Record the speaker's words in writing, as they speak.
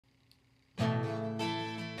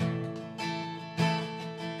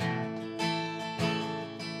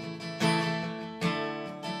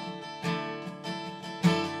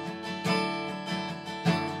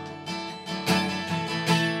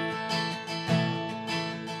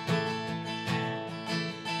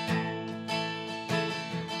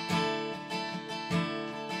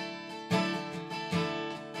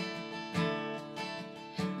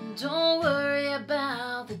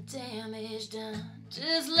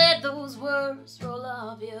Just let those words roll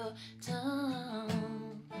off your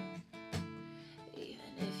tongue.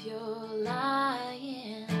 Even if you're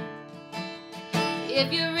lying,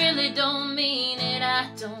 if you really don't mean it, I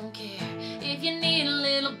don't care. If you need a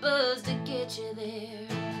little buzz to get you there,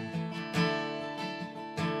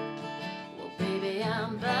 well baby,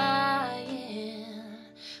 I'm buying.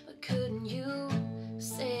 But couldn't you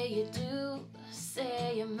say you do,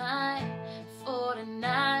 say you might, for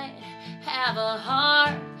tonight? Have a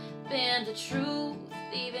heart, bend the truth,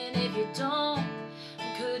 even if you don't.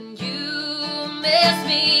 Couldn't you mess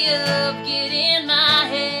me up, get in my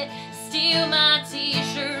head, steal my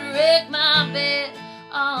t-shirt, wreck my bed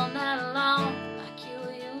all night long like you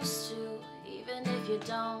used to, even if you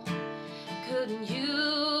don't? Couldn't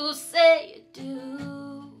you say you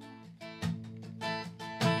do?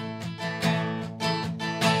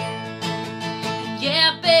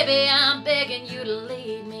 Yeah, baby, I'm begging you to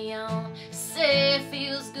lead me on. Say it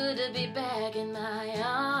feels good to be back in my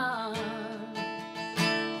arms.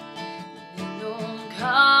 Don't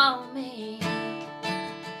call me.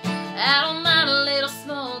 I don't mind a little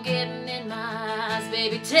smoke getting in my eyes.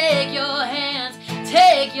 Baby, take your hands,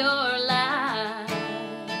 take your lies,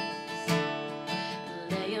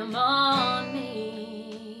 lay them on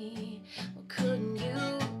me. Well, couldn't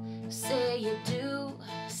you say you do,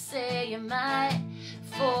 say you might,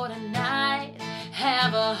 for tonight?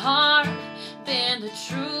 Have a heart, bend the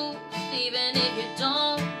truth, even if you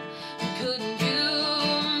don't. Couldn't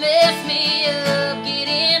you mess me up, get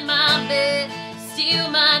in my bed, steal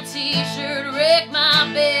my t-shirt, wreck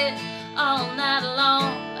my bed all night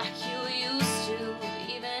long like you used to,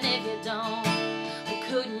 even if you don't? Well,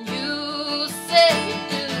 couldn't you say you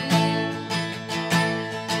do?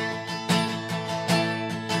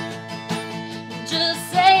 Just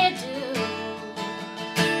say you do.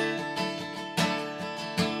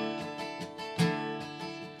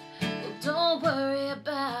 Don't worry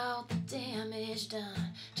about the damage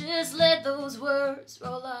done. Just let those words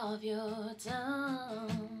roll off your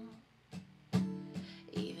tongue.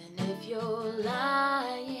 Even if you're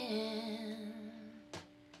lying,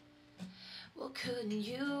 well, couldn't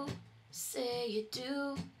you say you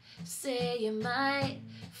do, say you might,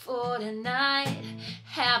 for tonight?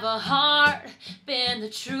 Have a heart, bend the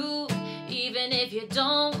truth, even if you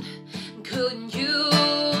don't. Couldn't you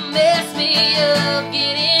mess me up,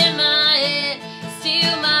 get in